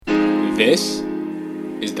This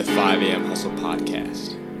is the 5 a.m. Hustle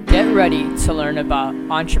Podcast. Get ready to learn about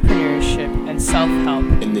entrepreneurship and self-help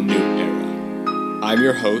in the new era. I'm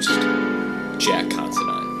your host, Jack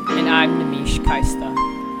Considine. And I'm Namish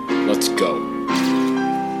Kaista. Let's go.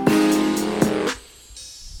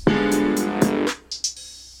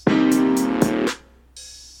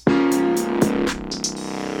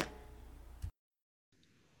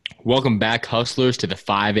 Welcome back, hustlers, to the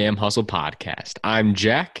 5 a.m. Hustle Podcast. I'm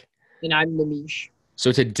Jack. And I'm Namish.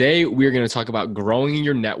 So today we're going to talk about growing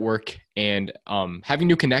your network and having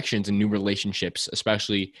new connections and new relationships,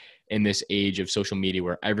 especially in this age of social media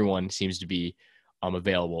where everyone seems to be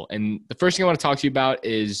available. And the first thing I want to talk to you about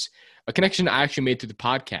is a connection I actually made through the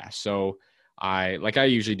podcast. So like I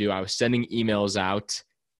usually do, I was sending emails out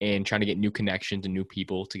and trying to get new connections and new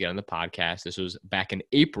people to get on the podcast. This was back in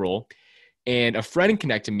April. And a friend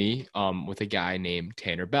connected me with a guy named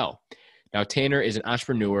Tanner Bell. Now, Tanner is an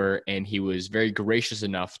entrepreneur, and he was very gracious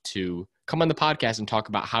enough to come on the podcast and talk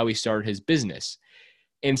about how he started his business.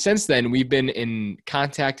 And since then, we've been in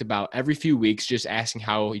contact about every few weeks, just asking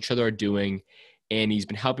how each other are doing. And he's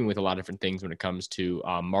been helping with a lot of different things when it comes to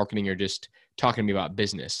marketing or just talking to me about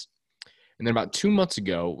business. And then about 2 months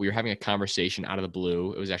ago, we were having a conversation out of the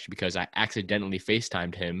blue. It was actually because I accidentally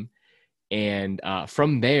FaceTimed him. And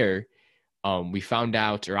from there, I found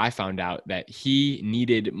out that he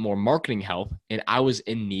needed more marketing help and I was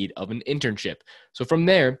in need of an internship. So from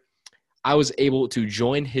there, I was able to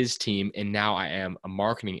join his team, and now I am a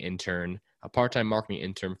marketing intern, a part-time marketing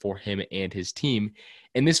intern for him and his team.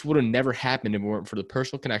 And this would have never happened if it weren't for the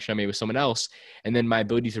personal connection I made with someone else, and then my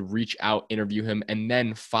ability to reach out, interview him, and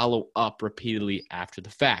then follow up repeatedly after the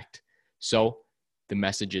fact. So the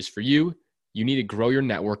message is for you. You need to grow your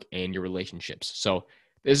network and your relationships. So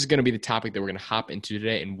this is going to be the topic that we're going to hop into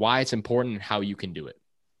today and why it's important and how you can do it.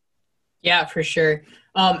 Yeah, for sure.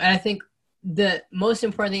 And I think the most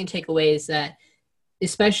important thing to take away is that,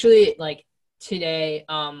 especially like today,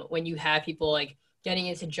 when you have people like getting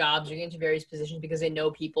into jobs or getting into various positions because they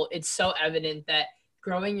know people, it's so evident that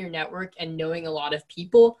growing your network and knowing a lot of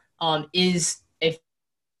people is a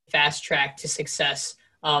fast track to success.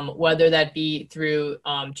 Whether that be through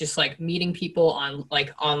just like meeting people on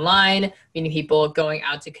like online, meeting people, going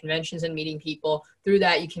out to conventions and meeting people. Through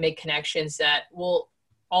that, you can make connections that will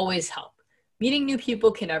always help. Meeting new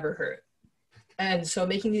people can never hurt. And so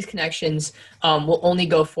making these connections will only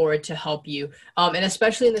go forward to help you. And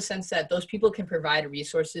especially in the sense that those people can provide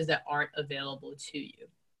resources that aren't available to you.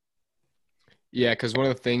 Yeah, because one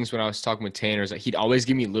of the things when I was talking with Tanner is that he'd always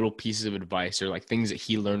give me little pieces of advice or like things that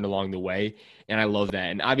he learned along the way. And I love that.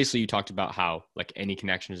 And obviously you talked about how like any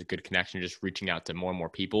connection is a good connection, just reaching out to more and more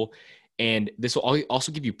people. And this will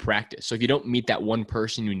also give you practice. So if you don't meet that one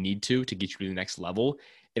person you need to get you to the next level,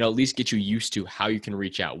 it'll at least get you used to how you can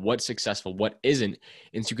reach out, what's successful, what isn't.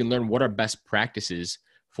 And so you can learn what are best practices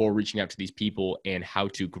for reaching out to these people and how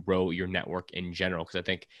to grow your network in general. Because I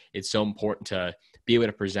think it's so important to be able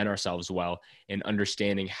to present ourselves well and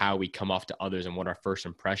understanding how we come off to others and what our first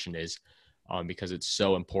impression is. Because it's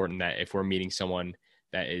so important that if we're meeting someone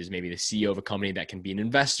that is maybe the CEO of a company that can be an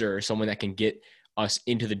investor or someone that can get us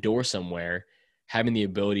into the door somewhere, having the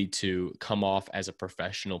ability to come off as a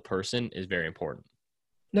professional person is very important.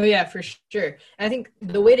 No, yeah, for sure. And I think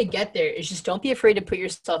the way to get there is just don't be afraid to put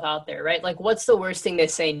yourself out there, right? Like, what's the worst thing to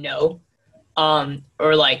say no?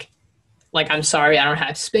 Or like, I'm sorry, I don't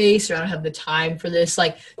have space or I don't have the time for this.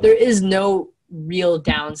 Like, there is no real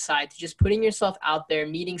downside to just putting yourself out there,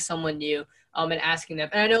 meeting someone new, and asking them.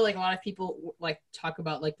 And I know like a lot of people like talk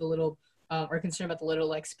about like the little, or concerned about the little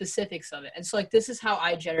like specifics of it. And so like, this is how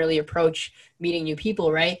I generally approach meeting new people,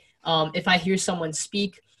 right? If I hear someone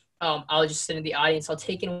speak, I'll just sit in the audience, I'll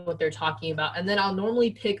take in what they're talking about, and then I'll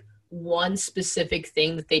normally pick one specific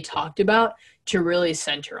thing that they talked about to really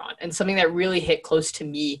center on and something that really hit close to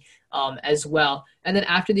me as well. And then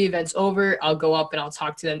after the event's over, I'll go up and I'll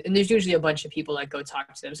talk to them. And there's usually a bunch of people that go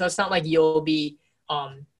talk to them. So it's not like you'll be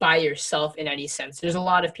by yourself in any sense. There's a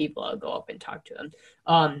lot of people I'll go up and talk to them.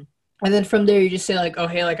 And then from there, you just say like, oh,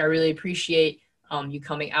 hey, like I really appreciate you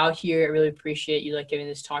coming out here. I really appreciate you like giving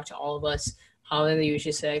this talk to all of us. And then you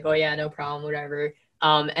just say like, oh yeah, no problem, whatever.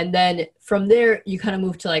 And then from there, you kind of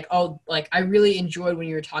move to like, oh, like I really enjoyed when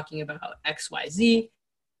you were talking about X, Y, Z.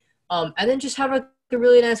 And then just have a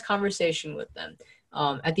really nice conversation with them.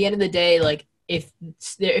 At the end of the day, like if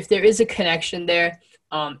there is a connection there,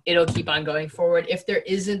 it'll keep on going forward. If there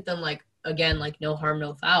isn't, then like, again, like no harm,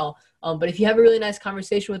 no foul. But if you have a really nice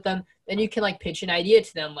conversation with them, then you can like pitch an idea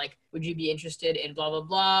to them. Like, would you be interested in blah, blah,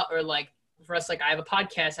 blah? Or like, for us, like I have a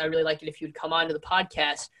podcast. I really like it if you'd come on to the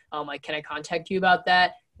podcast. Like, can I contact you about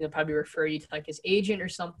that? He'll probably refer you to like his agent or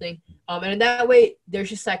something. And in that way, there's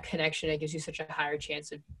just that connection that gives you such a higher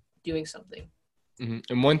chance of doing something. Mm-hmm.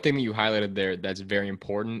 And one thing that you highlighted there that's very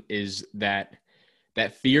important is that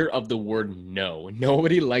fear of the word no.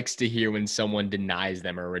 Nobody likes to hear when someone denies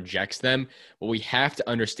them or rejects them, but we have to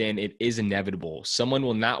understand it is inevitable. Someone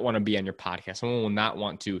will not want to be on your podcast. Someone will not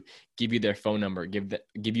want to give you their phone number,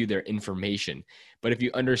 give you their information. But if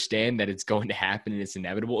you understand that it's going to happen and it's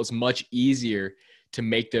inevitable, it's much easier to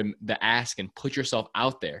make them the ask and put yourself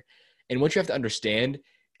out there. And what you have to understand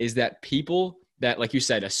is that people that, like you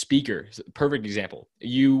said, a speaker, perfect example.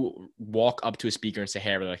 You walk up to a speaker and say,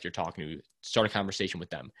 hey, I really like you're talking to, start a conversation with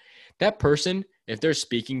them. That person, if they're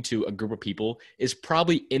speaking to a group of people, is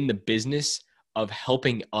probably in the business of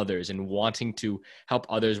helping others and wanting to help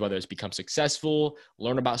others, whether it's become successful,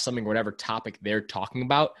 learn about something, whatever topic they're talking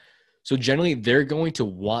about. So generally, they're going to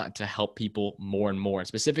want to help people more and more, and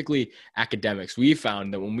specifically academics. We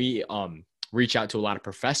found that when we reach out to a lot of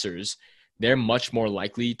professors, they're much more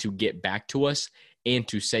likely to get back to us and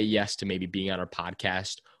to say yes to maybe being on our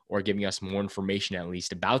podcast or giving us more information at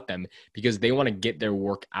least about them, because they want to get their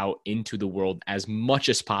work out into the world as much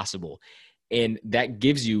as possible. And that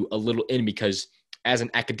gives you a little in, because as an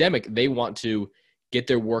academic, they want to get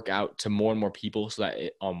their work out to more and more people so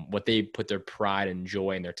that what they put their pride and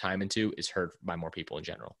joy and their time into is heard by more people in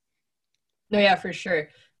general. No, yeah, for sure.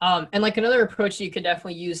 And like another approach that you could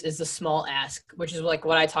definitely use is the small ask, which is like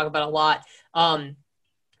what I talk about a lot.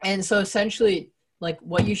 And so essentially, like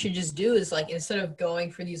what you should just do is like, instead of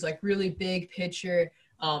going for these like really big picture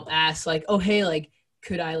asks, like, oh, hey, like,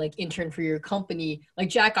 could I like intern for your company? Like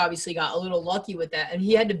Jack obviously got a little lucky with that, and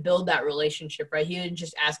he had to build that relationship, right? He didn't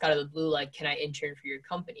just ask out of the blue, like, can I intern for your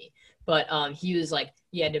company? But he was like,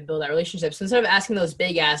 he had to build that relationship. So instead of asking those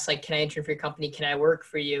big asks, like, can I intern for your company? Can I work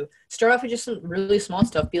for you? Start off with just some really small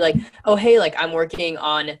stuff. Be like, oh, hey, like I'm working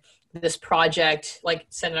on this project, like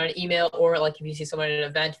send out an email, or like if you see someone at an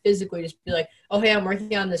event physically, just be like, oh, hey, I'm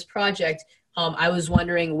working on this project. I was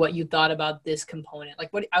wondering what you thought about this component.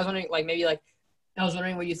 Like what I was wondering, like maybe like, I was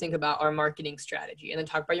wondering what you think about our marketing strategy, and then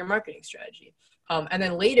talk about your marketing strategy. And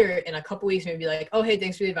then later in a couple weeks, maybe like, oh, hey,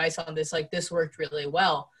 thanks for the advice on this. Like this worked really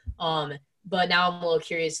well. But now I'm a little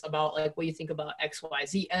curious about like what you think about X, Y,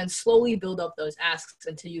 Z, and slowly build up those asks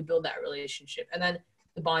until you build that relationship. And then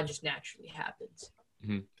the bond just naturally happens.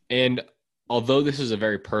 Mm-hmm. And although this is a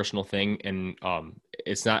very personal thing, and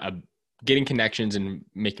it's not getting connections and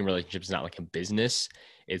making relationships is not like a business.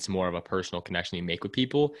 It's more of a personal connection you make with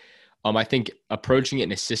people. I think approaching it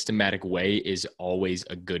in a systematic way is always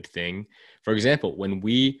a good thing. For example, when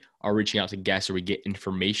we are reaching out to guests or we get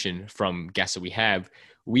information from guests that we have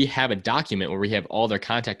a document where we have all their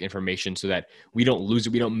contact information so that we don't lose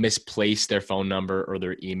it. We don't misplace their phone number or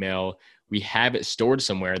their email. We have it stored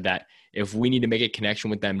somewhere that if we need to make a connection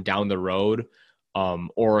with them down the road,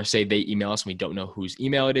 or say they email us and we don't know whose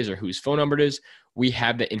email it is or whose phone number it is, we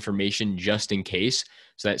have that information just in case,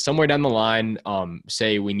 so that somewhere down the line,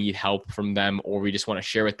 say we need help from them, or we just want to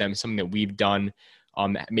share with them something that we've done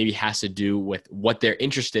that maybe has to do with what they're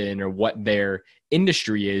interested in or what their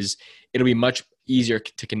industry is, it'll be much easier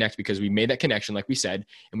to connect because we made that connection, like we said,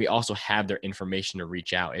 and we also have their information to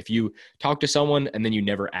reach out. If you talk to someone and then you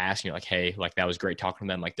never ask, and you're like, hey, like that was great talking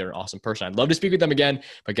to them, like they're an awesome person, I'd love to speak with them again,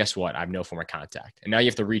 but guess what? I have no form of contact. And now you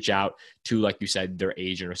have to reach out to, like you said, their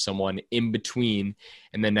agent or someone in between,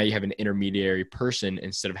 and then now you have an intermediary person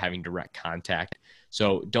instead of having direct contact.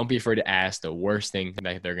 So don't be afraid to ask. The worst thing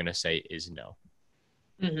that they're going to say is no.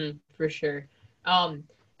 For sure.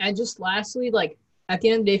 And just lastly, like at the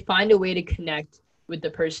end of the day, find a way to connect with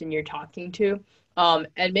the person you're talking to. And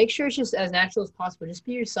make sure it's just as natural as possible. Just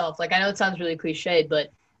be yourself. Like, I know it sounds really cliched,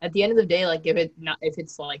 but at the end of the day, like if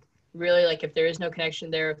it's like really like, if there is no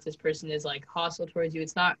connection there, if this person is like hostile towards you,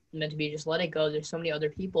 it's not meant to be. Just let it go. There's so many other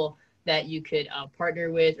people that you could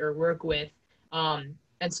partner with or work with. And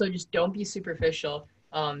so just don't be superficial.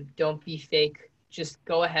 Don't be fake. Just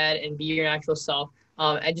go ahead and be your natural self.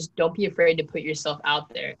 And just don't be afraid to put yourself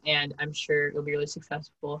out there, and I'm sure you'll be really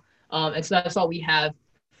successful. And so that's all we have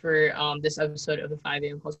for this episode of the 5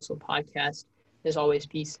 a.m. Hustle podcast. As always,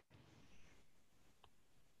 peace.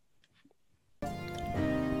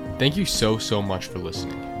 Thank you so much for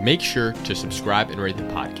listening. Make sure to subscribe and rate the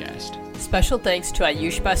podcast. Special thanks to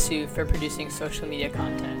Ayush Basu for producing social media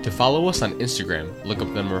content. To follow us on Instagram, look up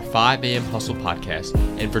the number 5 a.m. Hustle podcast,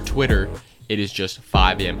 and for Twitter, it is just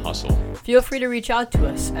 5 a.m. Hustle. Feel free to reach out to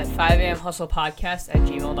us at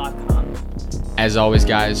 5amhustlepodcast@gmail.com. As always,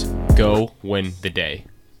 guys, go win the day.